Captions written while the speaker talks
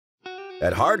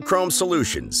At Hard Chrome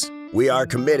Solutions, we are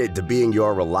committed to being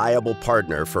your reliable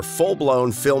partner for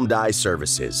full-blown film die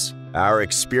services. Our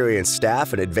experienced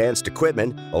staff and advanced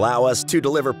equipment allow us to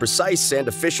deliver precise and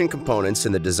efficient components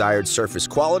in the desired surface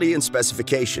quality and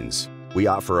specifications. We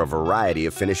offer a variety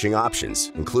of finishing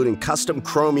options, including custom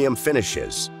chromium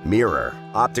finishes, mirror,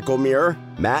 optical mirror,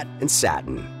 matte, and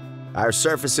satin. Our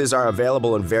surfaces are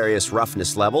available in various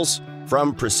roughness levels,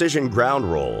 from precision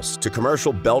ground rolls to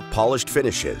commercial belt polished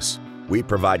finishes. We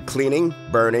provide cleaning,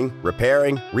 burning,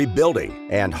 repairing, rebuilding,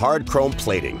 and hard chrome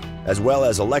plating, as well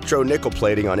as electro-nickel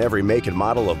plating on every make and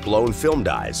model of blown film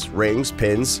dies, rings,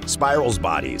 pins, spirals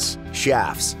bodies,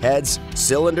 shafts, heads,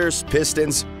 cylinders,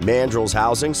 pistons, mandrels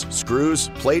housings, screws,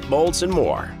 plate molds, and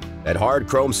more. At Hard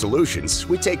Chrome Solutions,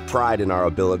 we take pride in our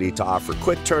ability to offer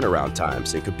quick turnaround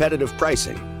times and competitive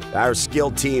pricing. Our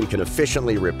skilled team can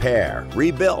efficiently repair,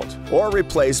 rebuild, or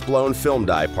replace blown film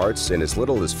die parts in as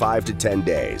little as 5 to 10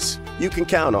 days. You can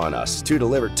count on us to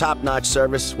deliver top-notch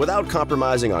service without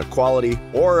compromising on quality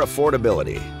or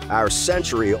affordability. Our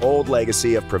century-old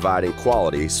legacy of providing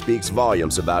quality speaks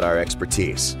volumes about our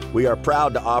expertise. We are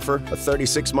proud to offer a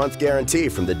 36-month guarantee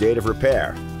from the date of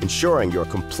repair, ensuring your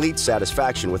complete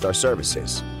satisfaction with our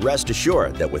services. Rest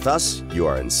assured that with us, you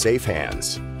are in safe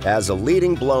hands. As a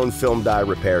leading blown film die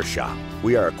repair shop,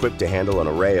 we are equipped to handle an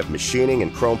array of machining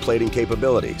and chrome plating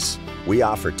capabilities. We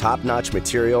offer top-notch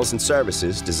materials and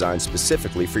services designed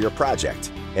specifically for your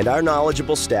project, and our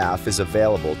knowledgeable staff is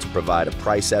available to provide a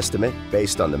price estimate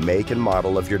based on the make and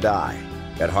model of your die.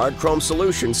 At Hard Chrome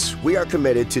Solutions, we are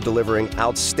committed to delivering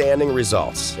outstanding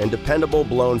results and dependable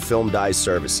blown film die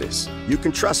services. You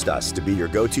can trust us to be your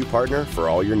go-to partner for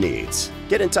all your needs.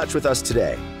 Get in touch with us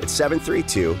today at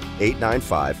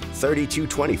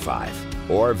 732-895-3225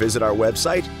 or visit our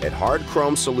website at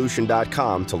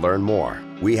hardchromesolution.com to learn more.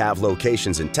 We have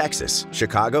locations in Texas,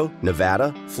 Chicago,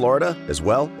 Nevada, Florida, as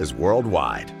well as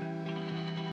worldwide.